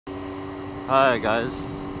Hi guys,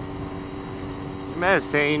 you may have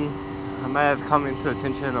seen, I may have come into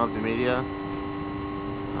attention of the media.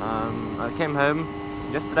 I came home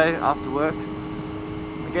yesterday after work.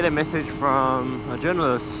 I get a message from a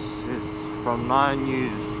journalist from 9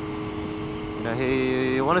 News. You know,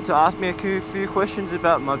 he wanted to ask me a few questions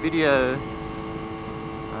about my video,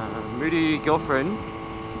 Moody Girlfriend,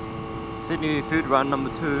 Sydney Food Run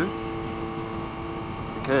number 2,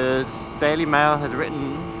 because Daily Mail has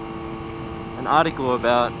written an article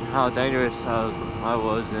about how dangerous I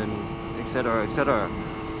was and etc. etc.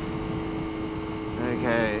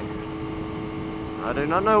 Okay, I do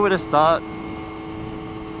not know where to start. We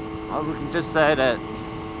can just say that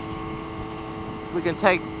we can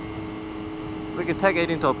take it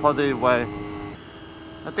into a positive way.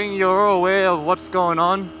 I think you're all aware of what's going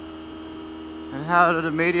on and how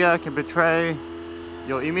the media can betray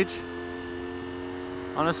your image.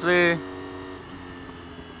 Honestly,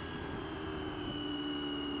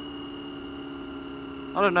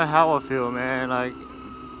 I don't know how I feel, man. Like,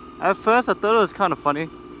 at first I thought it was kind of funny.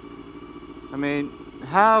 I mean,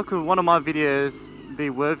 how could one of my videos be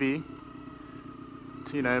worthy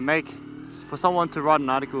to, you know, for someone to write an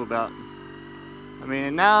article about? I mean,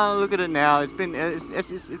 and now look at it now. It's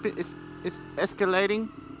escalating,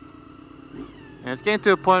 and it's getting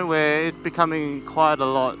to a point where it's becoming quite a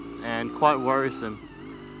lot and quite worrisome.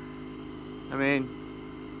 I mean,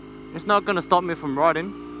 it's not going to stop me from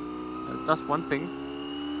writing. That's one thing.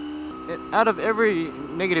 Out of every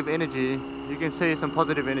negative energy, you can see some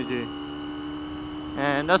positive energy,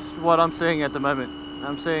 and that's what I'm seeing at the moment.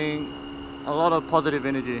 I'm seeing a lot of positive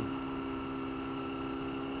energy.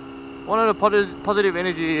 One of the positive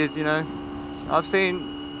energy is, you know, I've seen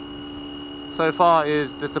so far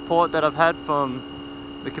is the support that I've had from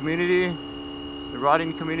the community, the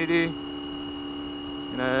riding community.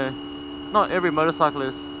 You know, not every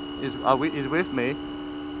motorcyclist is with me,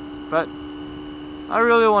 but I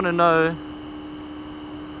really want to know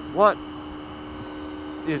what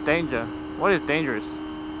is danger, what is dangerous.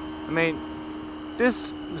 I mean,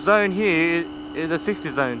 this zone here is a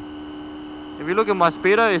 60 zone. If you look at my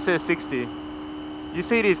speedo, it says 60. You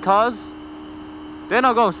see these cars? They're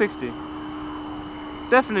not going 60.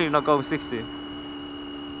 Definitely not going 60. I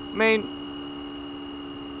mean,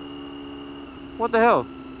 what the hell?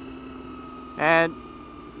 And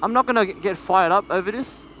I'm not gonna get fired up over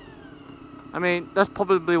this. I mean, that's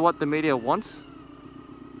probably what the media wants.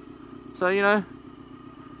 So, you know,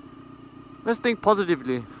 let's think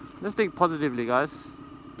positively. Let's think positively, guys.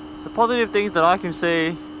 The positive things that I can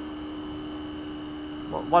see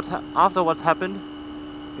after what's happened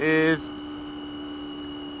is,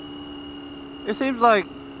 it seems like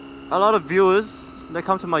a lot of viewers that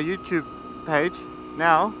come to my YouTube page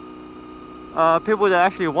now are people that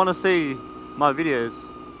actually want to see my videos.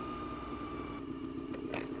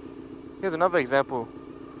 Here's another example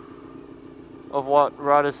of what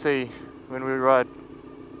riders see when we ride.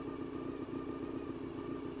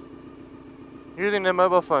 Using their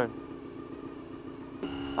mobile phone.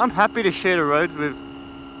 I'm happy to share the roads with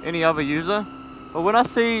any other user, but when I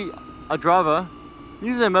see a driver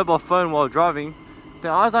using their mobile phone while driving,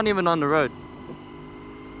 their eyes aren't even on the road.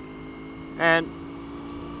 And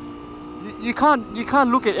you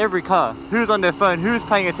can't look at every car, who's on their phone, who's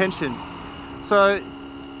paying attention. So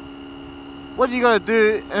what you gotta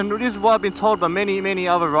do, and this is what I've been told by many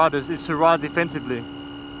other riders, is to ride defensively.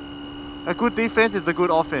 A good defense is a good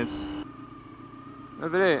offense.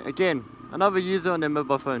 Over there, again, another user on their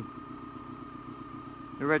mobile phone.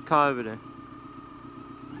 The red car over there.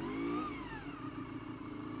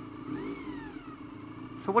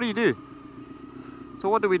 So what do you do? So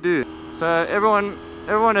what do we do? So everyone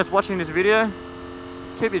that's watching this video,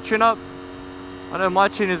 keep your chin up. I know my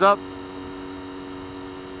chin is up.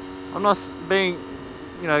 I'm not being,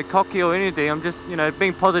 you know, cocky or anything. I'm just, you know,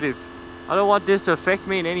 being positive. I don't want this to affect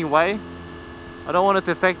me in any way. I don't want it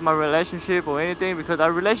to affect my relationship or anything, because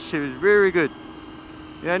our relationship is very good.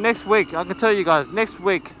 You know, next week, I can tell you guys, next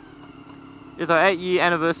week is our 8-year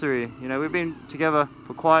anniversary. You know, we've been together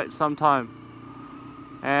for quite some time,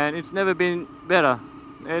 and it's never been better.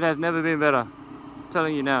 It has never been better. I'm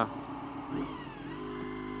telling you now.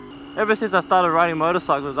 Ever since I started riding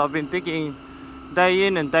motorcycles, I've been thinking day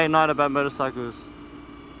in and day night about motorcycles.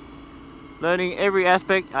 Learning every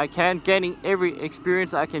aspect I can, gaining every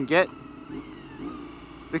experience I can get.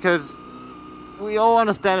 Because we all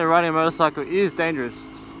understand that riding a motorcycle is dangerous.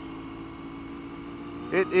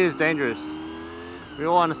 It is dangerous. We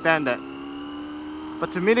all understand that.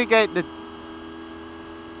 But to mitigate,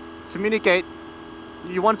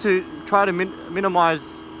 you want to try to minimize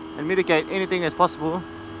and mitigate anything that's possible.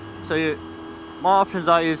 So my options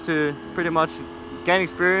are is to pretty much gain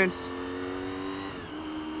experience.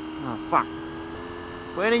 Oh fuck.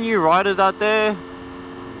 For any new riders out there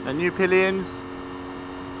and new pillions,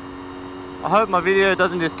 I hope my video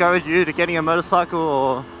doesn't discourage you to getting a motorcycle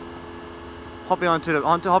or hopping onto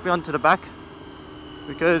the back,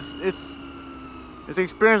 because it's the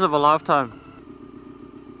experience of a lifetime.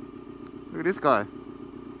 Look at this guy.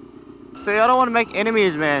 See, I don't want to make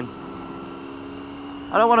enemies, man.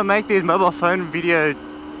 I don't want to make these mobile phone videos.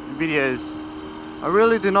 I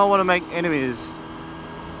really do not want to make enemies.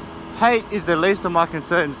 Hate is the least of my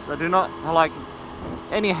concerns. I do not like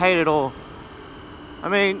any hate at all. I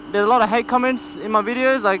mean, there's a lot of hate comments in my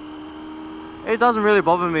videos, like, it doesn't really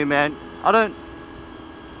bother me, man.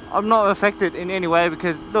 I'm not affected in any way,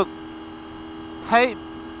 because look, hate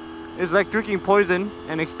is like drinking poison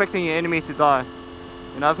and expecting your enemy to die.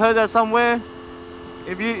 And I've heard that somewhere.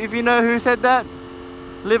 If you know who said that,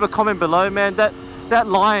 leave a comment below, man. That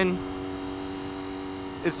line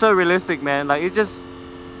is so realistic, man. Like, it just,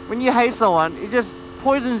 when you hate someone, it just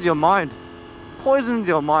poisons your mind. Poisons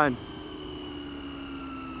your mind.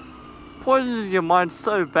 Poisons your mind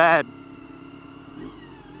so bad.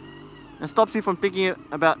 And stops you from thinking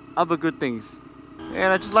about other good things.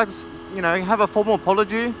 And I just like to, you know, have a formal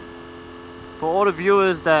apology for all the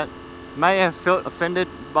viewers that may have felt offended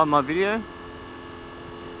by my video.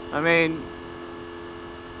 I mean,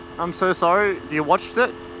 I'm so sorry you watched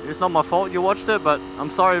it. It's not my fault you watched it, but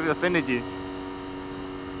I'm sorry if it offended you.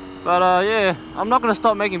 But yeah, I'm not gonna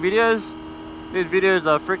stop making videos. These videos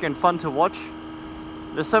are freaking fun to watch.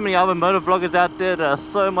 There's so many other motor vloggers out there that are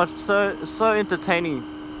so entertaining.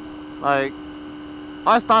 Like,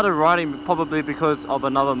 I started riding probably because of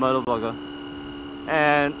another motor vlogger,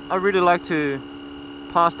 and I really like to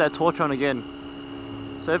pass that torch on again.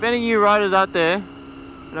 So if any new riders out there,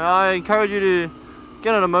 you know, I encourage you to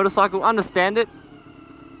get on a motorcycle, understand it,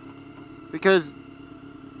 because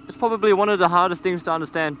it's probably one of the hardest things to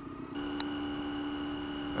understand.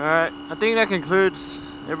 Alright, I think that concludes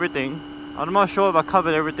everything. I'm not sure if I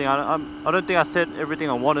covered everything. I don't think I said everything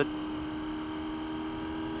I wanted.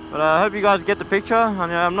 But I hope you guys get the picture. I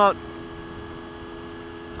mean,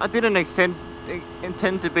 I didn't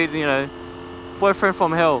intend to be, you know, boyfriend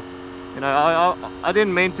from hell. You know, I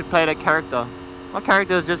didn't mean to play that character. My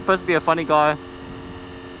character is just supposed to be a funny guy,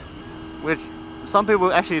 which some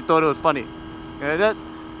people actually thought it was funny. You know,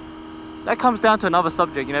 that comes down to another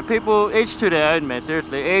subject. You know, people, each to their own, man.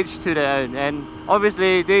 Seriously, each to their own. And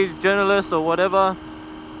obviously, these journalists or whatever,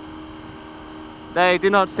 they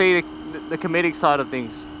did not see the comedic side of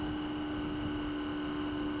things.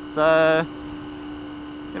 So,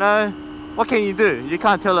 you know, what can you do? You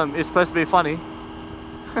can't tell them it's supposed to be funny.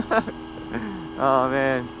 Oh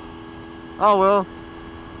man. Oh well.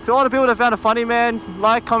 To all the people that found it funny, man,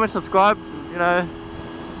 like, comment, subscribe. You know,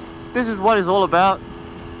 this is what it's all about.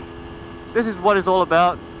 This is what it's all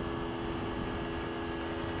about.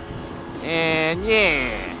 And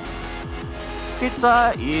yeah,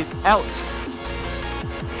 Skitzr is out.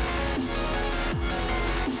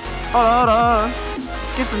 Hold on.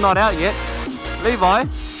 Skitzr's not out yet. Levi.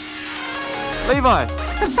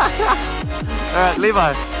 Alright,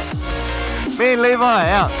 Levi. Me and Levi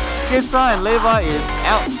out. Skitzr and Levi is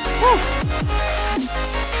out. Woo.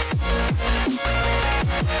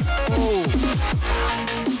 Ooh.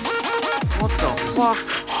 What the fuck?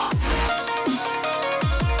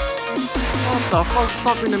 What the fuck?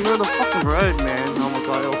 Stop in the middle of the fucking road, man. Oh my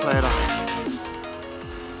god, it'll play it up.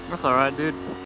 That's alright, dude.